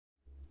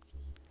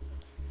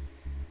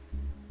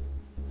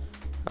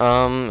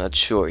A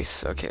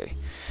choice. Okay.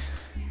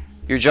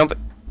 Your jump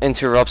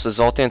interrupts a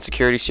Zoltan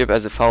security ship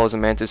as it follows a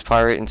Mantis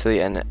pirate into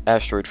the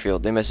asteroid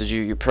field. They message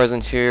you, your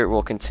presence here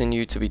will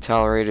continue to be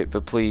tolerated,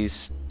 but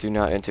please do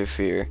not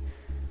interfere.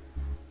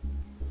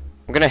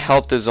 I'm gonna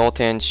help the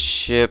Zoltan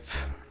ship.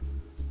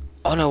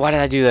 Oh no, why did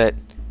I do that?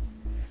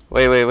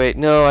 Wait.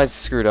 No, I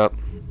screwed up.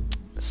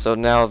 So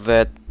now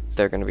that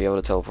they're gonna be able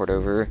to teleport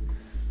over.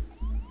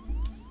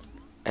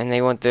 And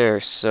they went there,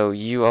 so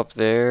you up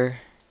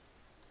there.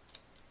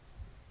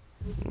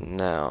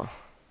 Now.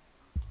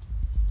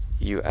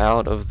 You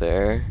out of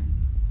there.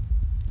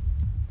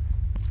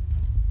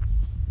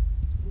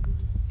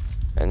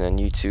 And then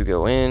you two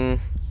go in.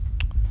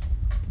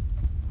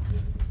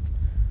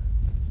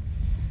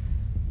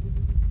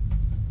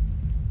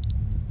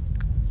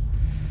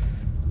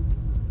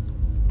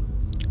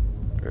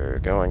 We're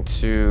going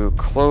to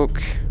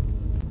cloak.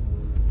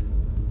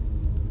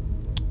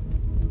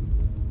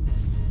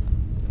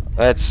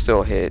 That's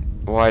still hit.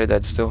 Why did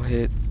that still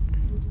hit?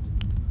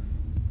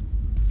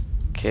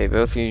 Okay,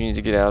 both of you need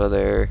to get out of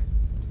there.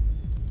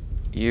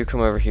 You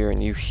come over here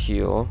and you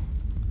heal.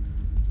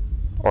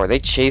 Oh, are they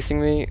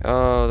chasing me?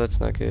 Oh, that's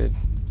not good.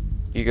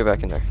 You go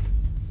back in there.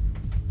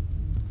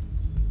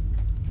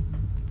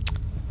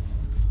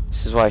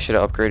 This is why I should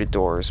have upgraded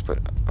doors, but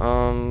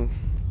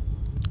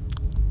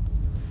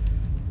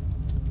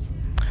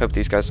hope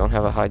these guys don't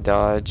have a high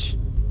dodge.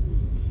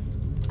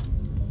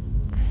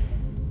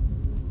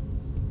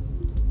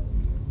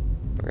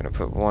 We're gonna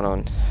put one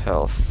on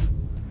health.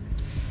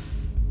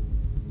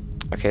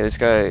 Okay, this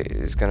guy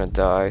is gonna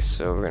die,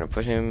 so we're gonna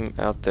put him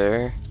out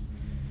there.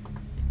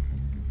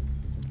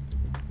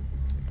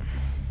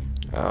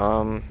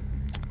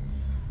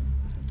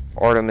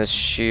 Artemis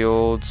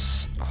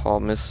shields,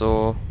 hull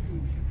missile,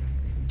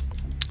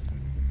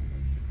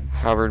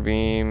 Howard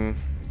beam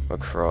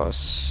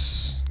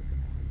across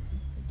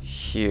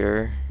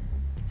here.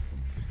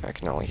 I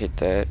can only hit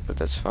that, but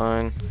that's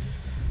fine.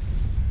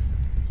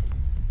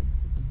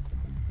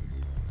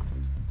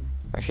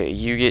 Okay,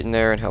 you get in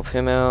there and help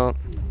him out.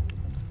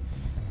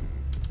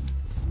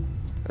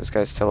 Those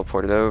guys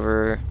teleported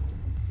over.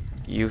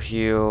 You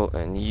heal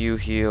and you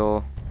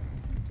heal.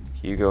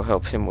 You go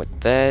help him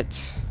with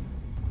that.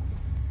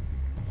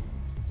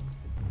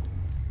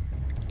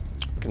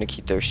 Gonna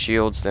keep their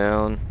shields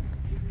down.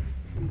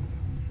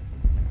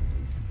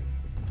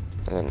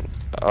 And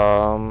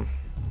then,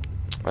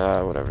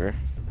 whatever.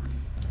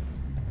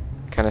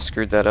 Kinda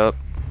screwed that up.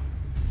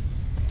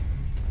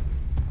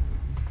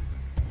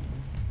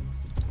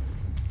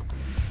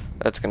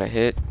 That's gonna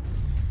hit.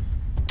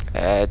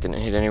 It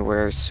didn't hit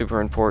anywhere. Super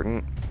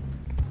important.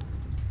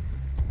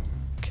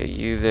 Okay,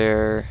 you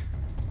there.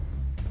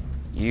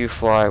 You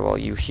fly while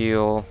you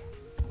heal.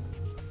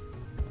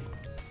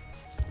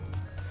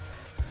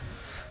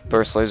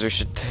 Burst laser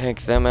should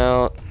take them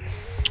out.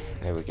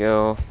 There we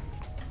go.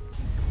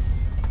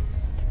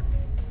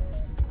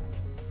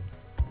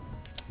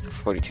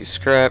 42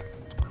 scrap.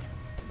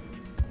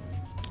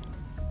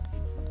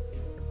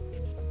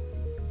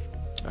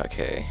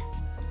 Okay.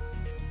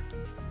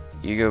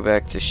 You go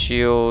back to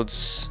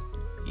shields.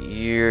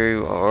 You're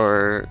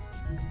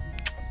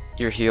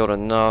healed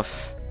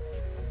enough.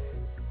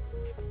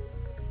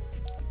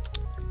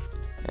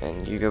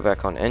 And you go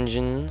back on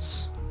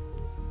engines.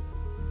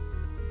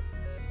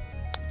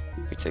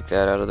 We take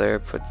that out of there,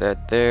 put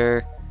that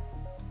there.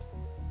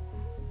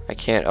 I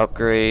can't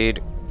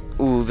upgrade.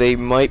 Ooh, they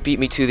might beat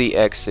me to the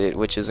exit,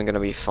 which isn't gonna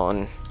be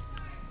fun.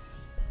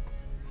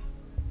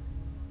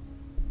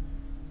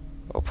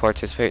 We'll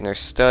participate in their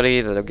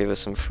study. That'll give us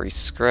some free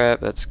scrap.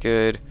 That's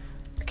good.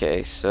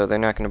 Okay, so they're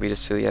not gonna beat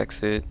us to the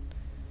exit.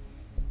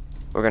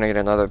 We're gonna get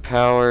another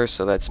power,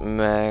 so that's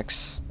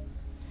max.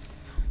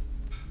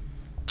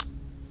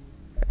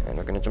 And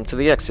we're gonna jump to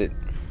the exit.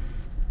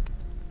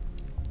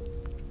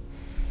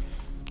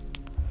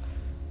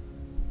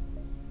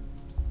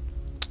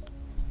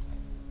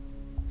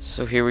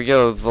 So here we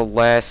go, the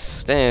last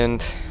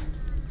stand.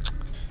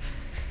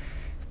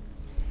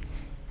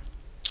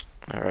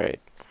 Alright.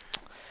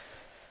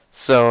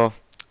 So,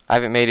 I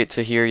haven't made it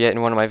to here yet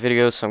in one of my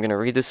videos, so I'm going to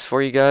read this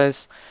for you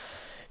guys.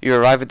 You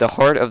arrive at the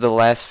heart of the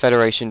last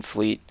Federation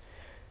fleet.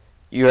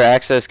 Your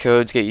access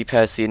codes get you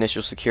past the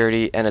initial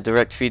security and a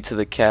direct feed to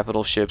the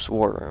capital ship's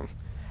war room.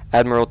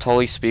 Admiral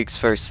Tully speaks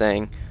first,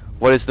 saying,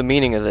 "What is the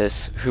meaning of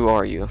this? Who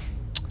are you?"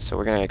 So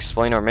we're going to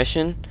explain our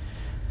mission.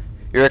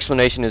 Your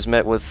explanation is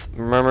met with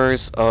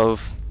murmurs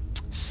of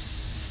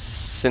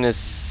cynicism,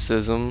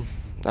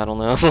 I don't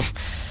know,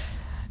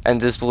 and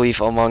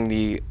disbelief among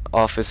the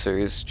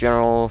officers.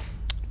 General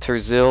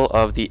Terzil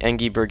of the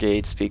Engi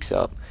Brigade speaks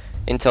up.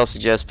 Intel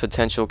suggests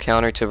potential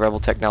counter to rebel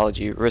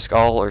technology. Risk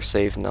all or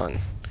save none.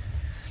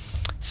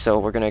 So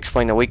we're going to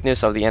explain the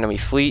weakness of the enemy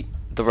fleet,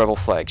 the rebel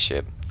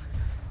flagship.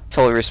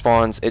 Tully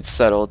responds, "It's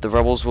settled. The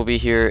rebels will be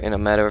here in a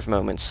matter of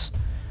moments.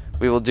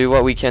 We will do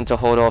what we can to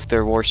hold off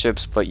their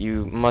warships, but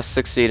you must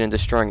succeed in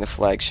destroying the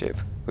flagship.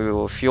 We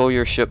will fuel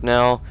your ship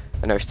now,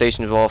 and our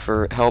stations will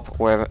offer help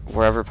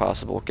wherever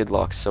possible. Good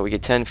luck." So we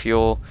get 10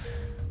 fuel,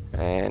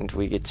 and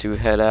we get to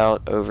head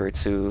out over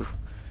to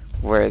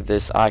where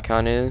this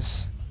icon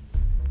is.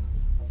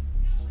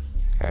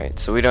 Alright,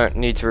 so we don't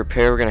need to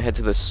repair. We're going to head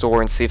to the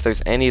store and see if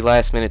there's any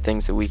last minute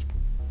things that we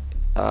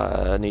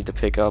need to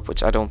pick up,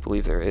 which I don't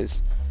believe there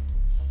is.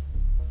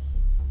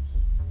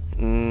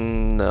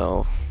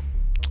 No.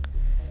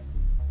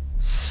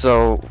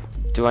 So,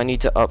 do I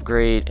need to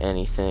upgrade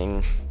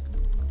anything?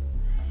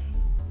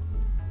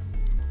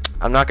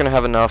 I'm not going to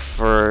have enough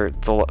for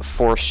the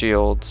 4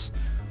 shields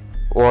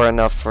or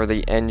enough for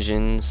the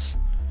engines.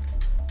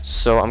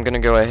 So I'm going to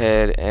go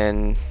ahead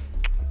and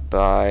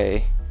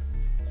buy...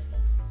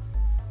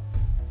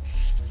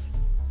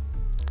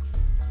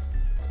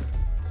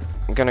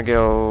 I'm going to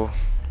go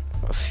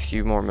a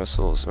few more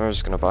missiles. We're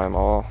just going to buy them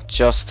all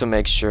just to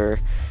make sure,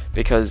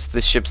 because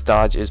this ship's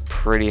dodge is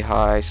pretty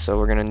high, so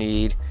we're going to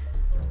need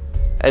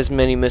as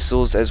many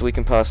missiles as we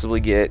can possibly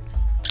get,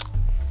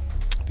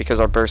 because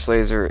our burst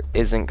laser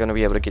isn't going to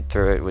be able to get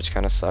through it, which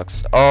kind of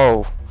sucks.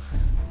 Oh,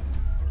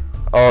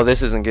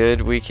 this isn't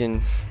good. We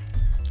can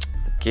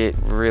get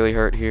really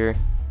hurt here.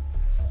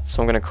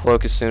 So I'm going to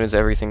cloak as soon as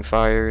everything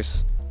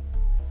fires,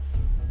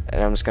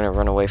 and I'm just going to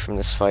run away from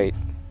this fight.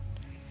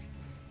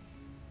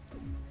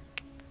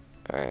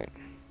 Alright.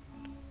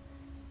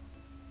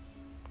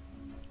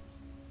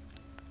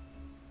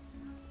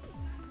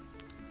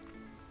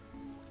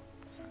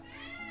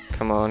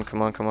 Come on,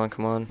 come on, come on,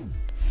 come on.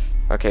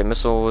 Okay,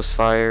 missile was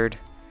fired.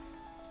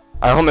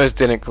 I almost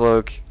didn't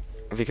cloak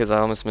because I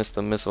almost missed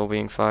the missile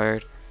being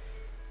fired.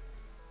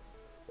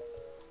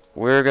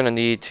 We're gonna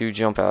need to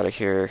jump out of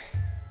here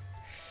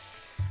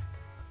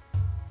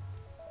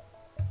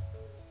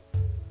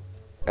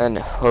and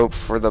hope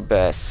for the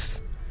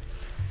best,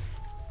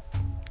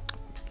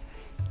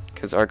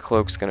 because our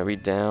cloak's gonna be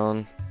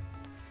down.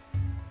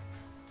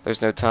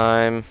 There's no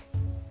time.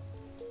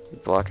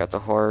 Block out the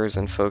horrors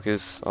and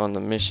focus on the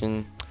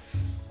mission.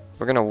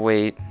 We're gonna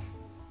wait.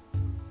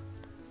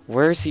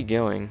 Where is he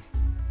going?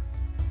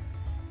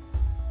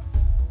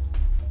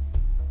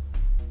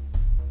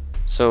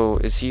 So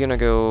is he gonna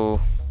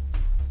go?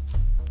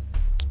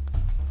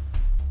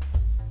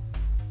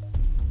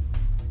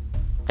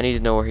 I need to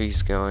know where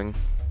he's going.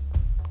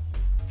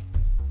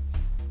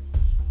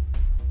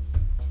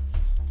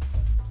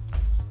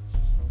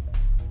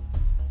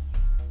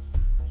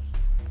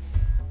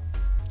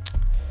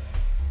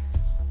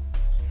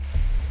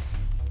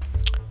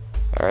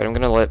 Alright, I'm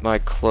gonna let my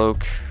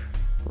cloak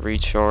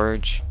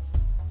recharge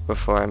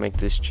before I make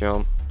this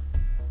jump.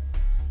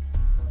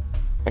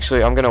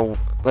 Actually,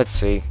 let's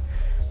see.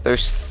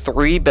 There's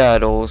 3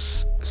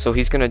 battles, so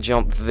he's gonna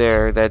jump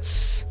there.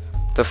 That's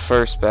the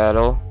first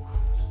battle.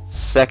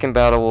 Second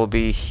battle will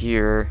be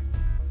here.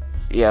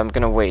 Yeah, I'm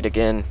gonna wait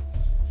again.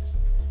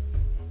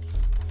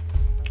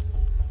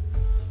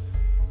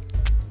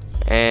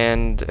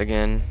 And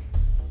again.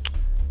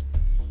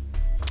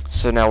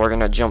 So now we're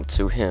gonna jump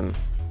to him.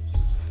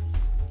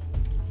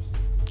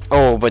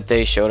 Oh, but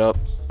they showed up.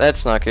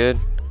 That's not good.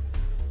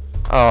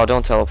 Oh,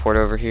 don't teleport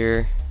over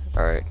here.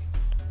 Alright.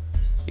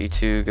 You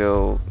two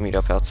go meet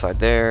up outside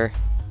there.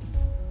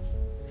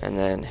 And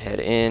then head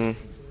in.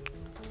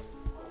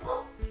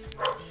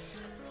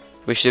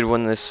 We should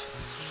win this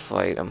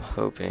fight, I'm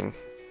hoping.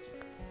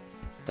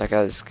 That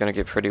guy's gonna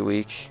get pretty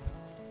weak.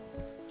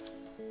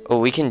 Oh,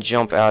 we can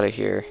jump out of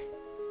here.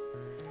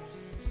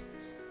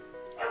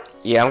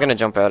 Yeah, I'm gonna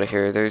jump out of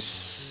here.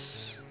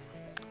 There's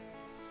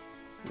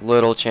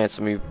little chance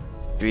of me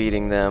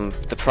beating them.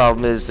 The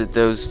problem is that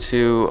those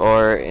two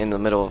are in the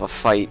middle of a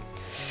fight.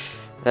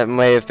 That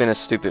may have been a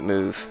stupid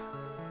move.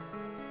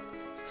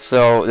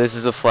 So this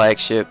is a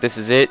flagship. This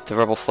is it, the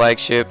rebel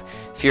flagship.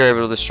 If you're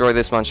able to destroy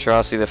this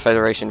monstrosity, the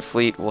Federation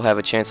fleet will have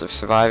a chance of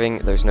surviving.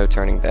 There's no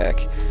turning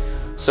back.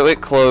 So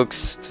it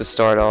cloaks to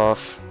start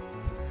off.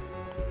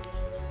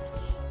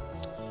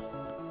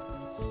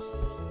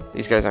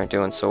 These guys aren't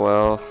doing so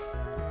well.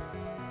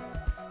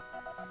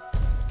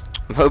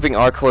 I'm hoping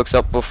our cloak's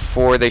up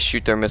before they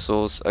shoot their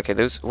missiles. Okay,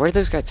 where did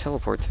those guys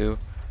teleport to?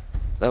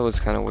 That was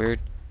kind of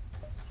weird.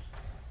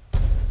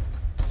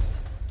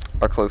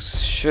 Our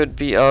cloaks should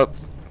be up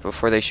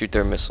before they shoot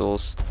their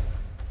missiles.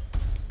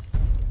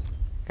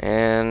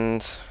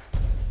 And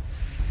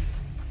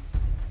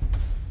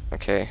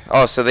okay.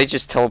 Oh, so they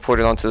just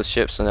teleported onto the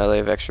ship, so now they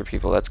have extra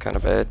people. That's kind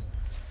of bad.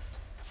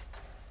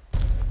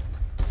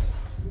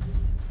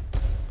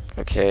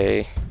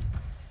 Okay.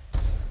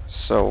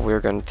 So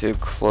we're going to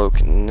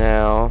cloak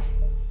now.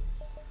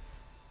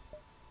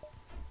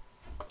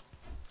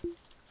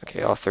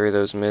 Okay, all 3 of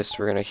those missed.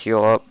 We're going to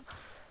heal up.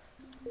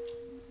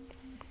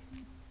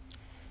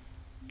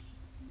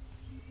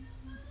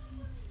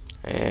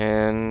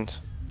 And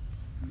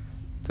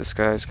this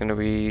guy's going to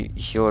be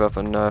healed up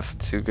enough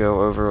to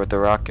go over with the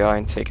rock guy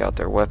and take out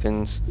their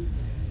weapons.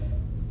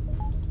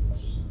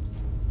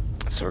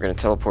 So we're going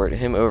to teleport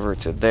him over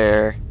to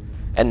there.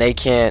 And they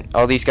can't,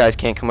 all these guys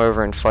can't come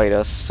over and fight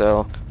us,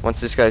 so once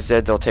this guy's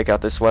dead, they'll take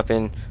out this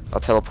weapon. I'll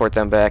teleport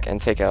them back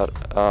and take out,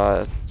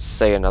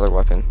 say, another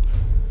weapon.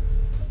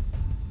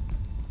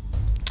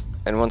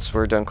 And once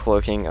we're done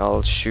cloaking,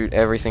 I'll shoot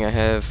everything I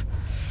have.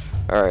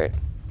 Alright.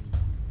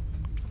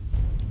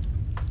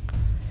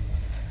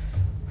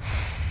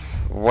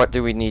 what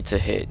do we need to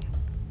hit?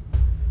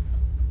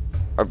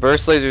 Our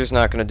burst laser is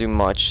not going to do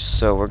much,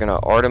 so we're going to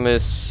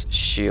Artemis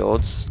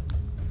shields.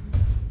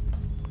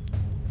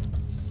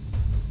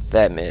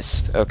 That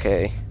missed.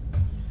 Okay.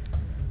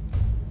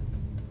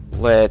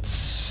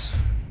 Let's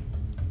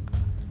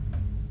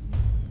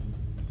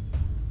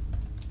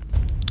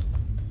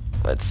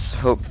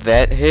hope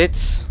that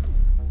hits.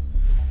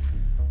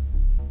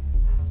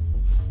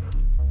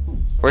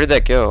 Where did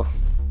that go?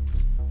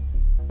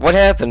 What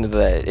happened to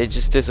that? It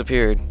just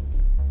disappeared.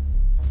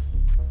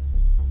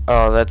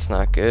 Oh, that's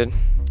not good.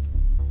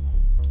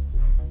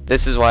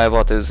 This is why I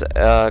bought those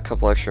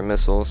couple extra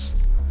missiles.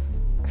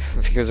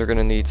 Because we're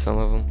gonna need some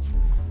of them.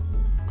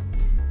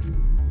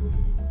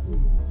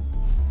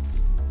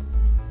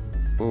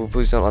 Ooh,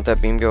 please don't let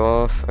that beam go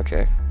off.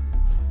 Okay.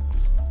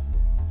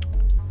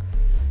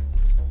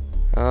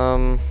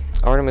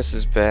 Artemis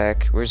is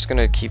back. We're just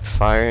gonna keep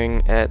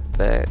firing at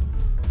that.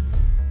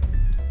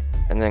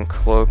 And then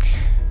cloak.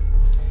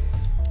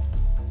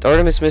 The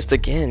Artemis missed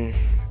again.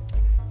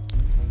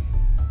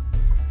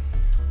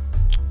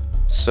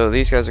 So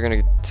these guys are gonna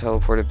get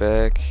teleported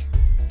back.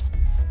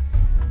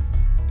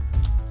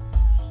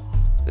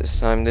 This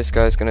time this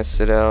guy's gonna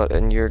sit out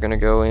and you're gonna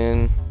go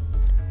in.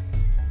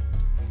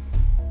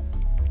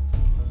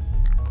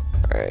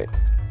 Alright.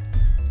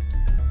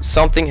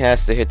 Something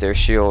has to hit their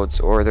shields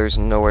or there's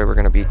no way we're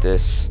gonna beat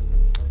this.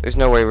 There's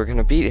no way we're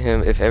gonna beat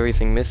him if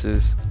everything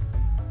misses.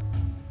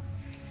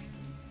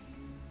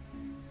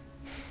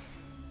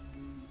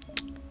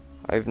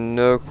 I have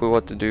no clue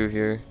what to do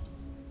here.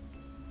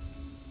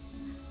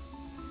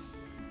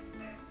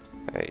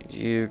 Alright,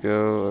 you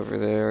go over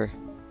there.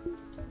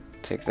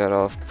 Take that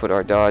off, put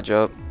our dodge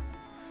up.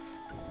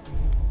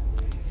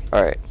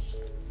 Alright.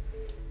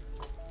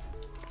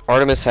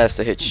 Artemis has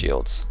to hit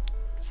shields.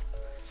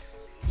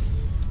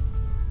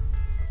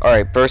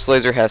 Alright, burst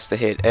laser has to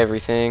hit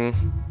everything.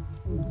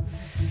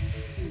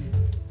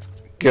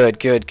 Good,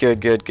 good, good,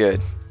 good,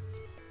 good.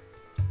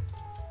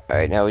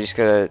 Alright, now we just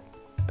gotta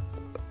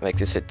make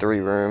this hit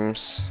 3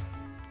 rooms.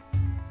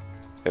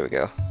 There we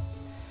go.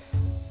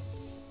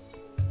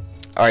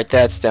 Alright,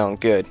 that's down.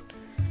 Good.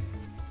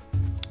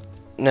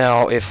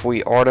 Now, if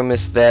we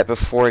Artemis that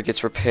before it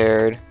gets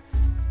repaired,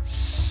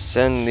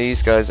 send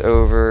these guys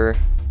over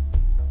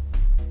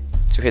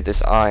to hit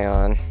this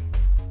ion.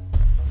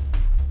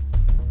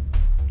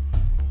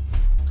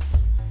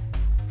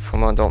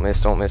 Come on, don't miss,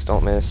 don't miss,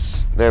 don't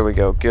miss. There we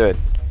go. Good.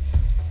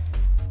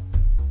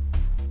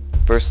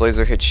 Burst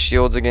laser hits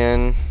shields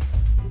again.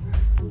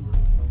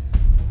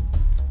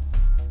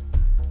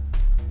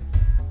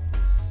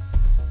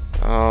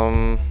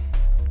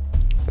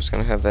 Just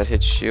gonna have that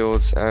hit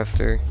shields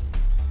after.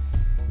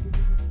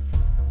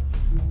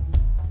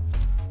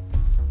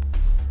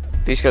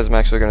 These guys I'm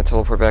actually gonna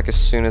teleport back as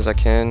soon as I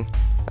can.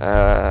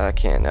 I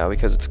can't now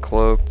because it's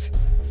cloaked.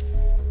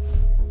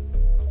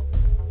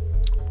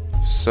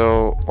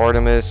 So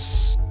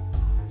Artemis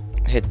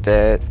hit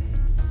that.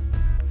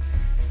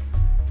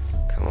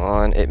 Come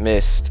on, it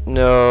missed.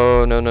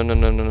 No, no, no, no,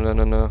 no, no, no,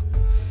 no, no.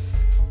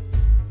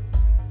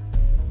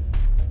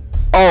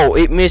 Oh,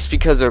 it missed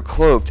because they're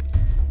cloaked.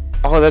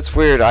 Oh, that's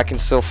weird. I can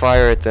still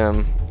fire at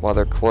them while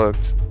they're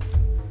cloaked.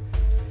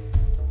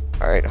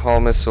 Alright,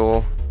 hull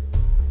missile.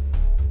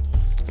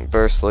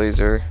 Burst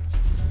laser.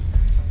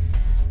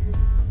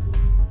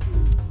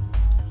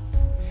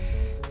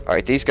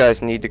 Alright, these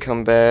guys need to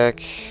come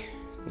back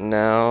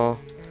now.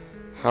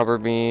 Hover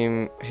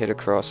beam, hit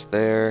across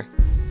there.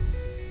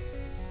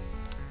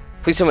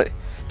 Please somebody.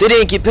 They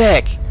didn't get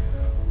back!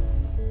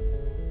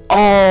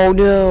 Oh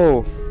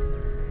no!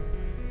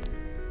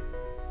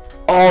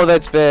 Oh,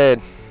 that's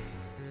bad.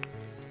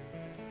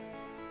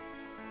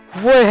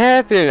 What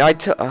happened?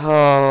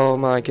 Oh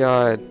my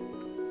god.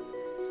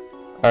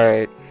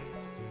 Alright.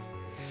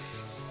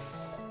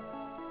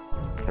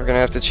 We're gonna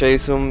have to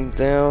chase them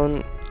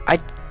down. I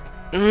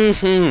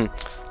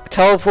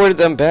teleported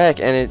them back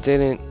and it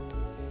didn't.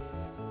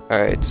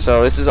 Alright,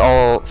 so this is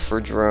all for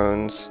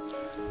drones.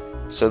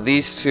 So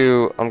these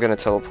two I'm gonna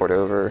teleport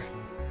over.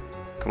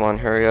 Come on,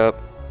 hurry up.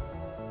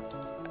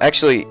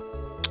 Actually,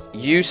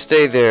 you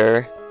stay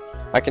there.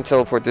 I can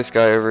teleport this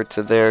guy over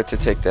to there to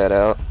take that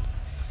out.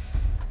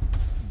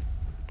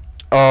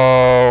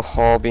 Oh,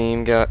 hull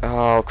beam got.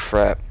 Oh,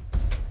 crap.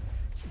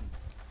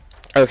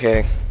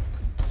 Okay.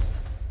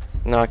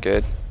 Not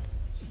good.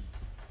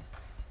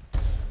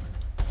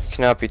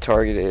 Cannot be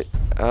targeted.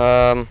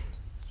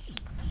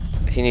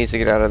 He needs to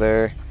get out of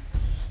there.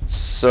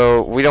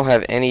 So, we don't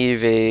have any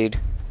evade.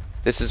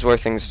 This is where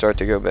things start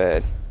to go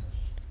bad.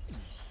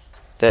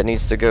 That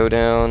needs to go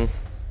down.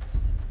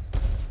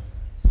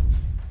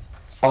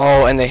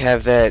 Oh, and they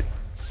have that.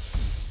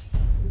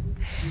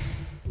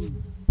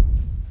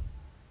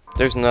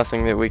 There's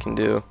nothing that we can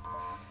do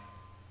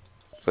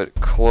but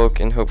cloak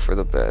and hope for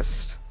the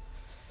best.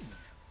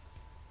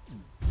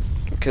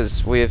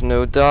 Because we have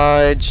no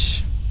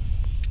dodge.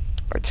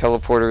 Our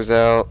teleporter's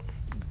out.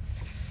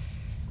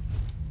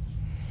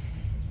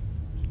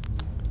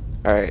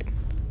 Alright.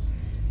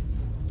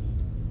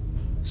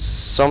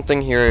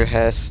 Something here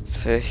has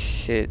to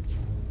hit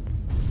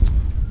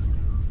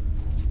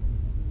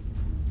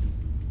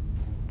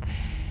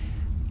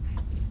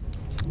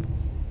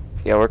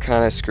Yeah, we're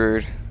kind of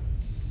screwed.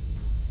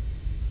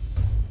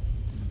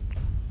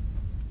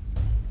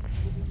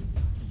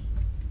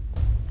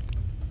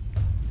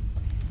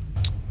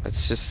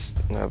 Let's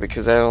just, no,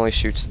 because that only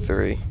shoots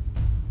 3.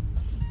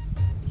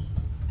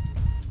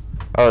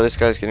 Oh, this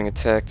guy's getting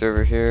attacked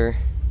over here.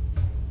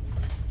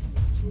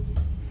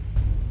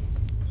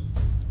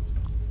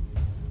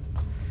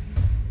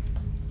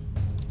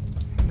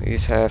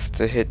 These have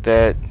to hit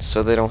that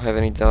so they don't have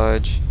any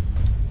dodge.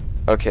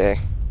 Okay.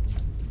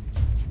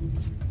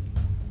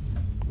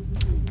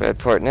 Bad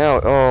part now.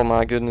 Oh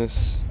my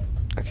goodness.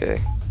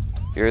 Okay.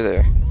 You're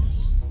there.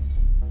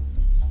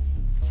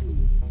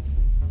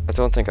 I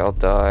don't think I'll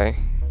die.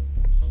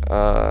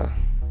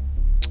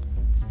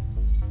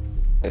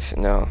 If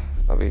no,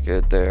 I'll be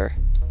good there.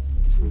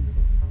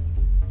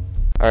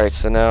 Alright,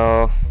 so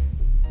now.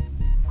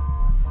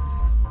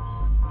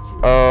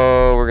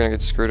 Oh, we're gonna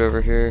get screwed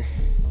over here.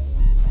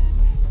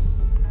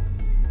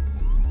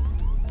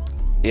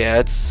 Yeah,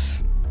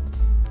 it's.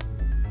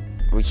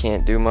 We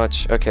can't do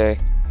much. Okay.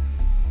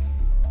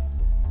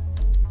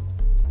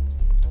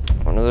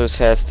 One of those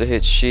has to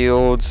hit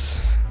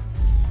shields.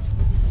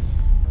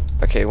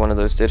 Okay, one of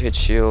those did hit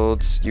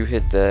shields. You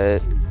hit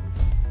that.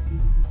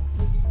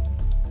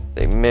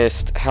 They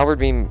missed. Howard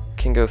beam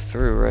can go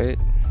through, right?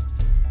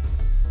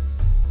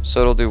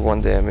 So it'll do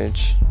 1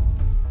 damage.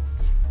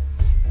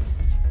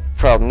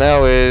 Problem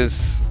now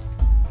is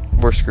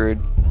we're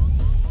screwed.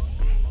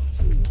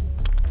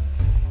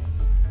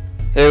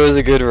 It was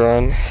a good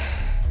run,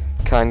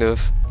 kind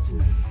of.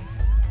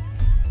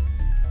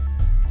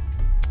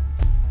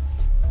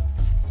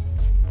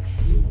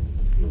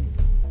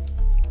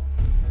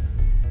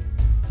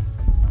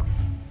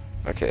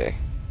 Okay.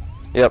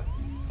 Yep.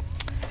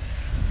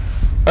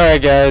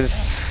 Alright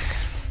guys.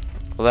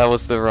 Well, that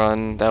was the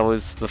run. That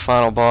was the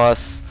final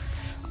boss.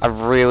 I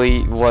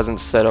really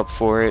wasn't set up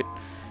for it,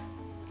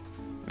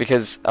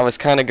 because I was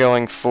kind of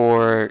going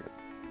for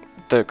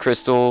the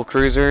Crystal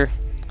Cruiser,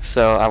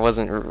 so I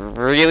wasn't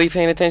really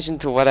paying attention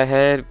to what I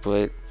had,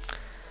 but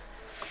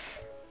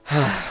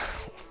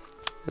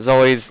as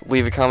always,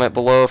 leave a comment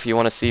below if you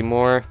want to see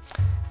more,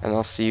 and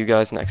I'll see you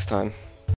guys next time.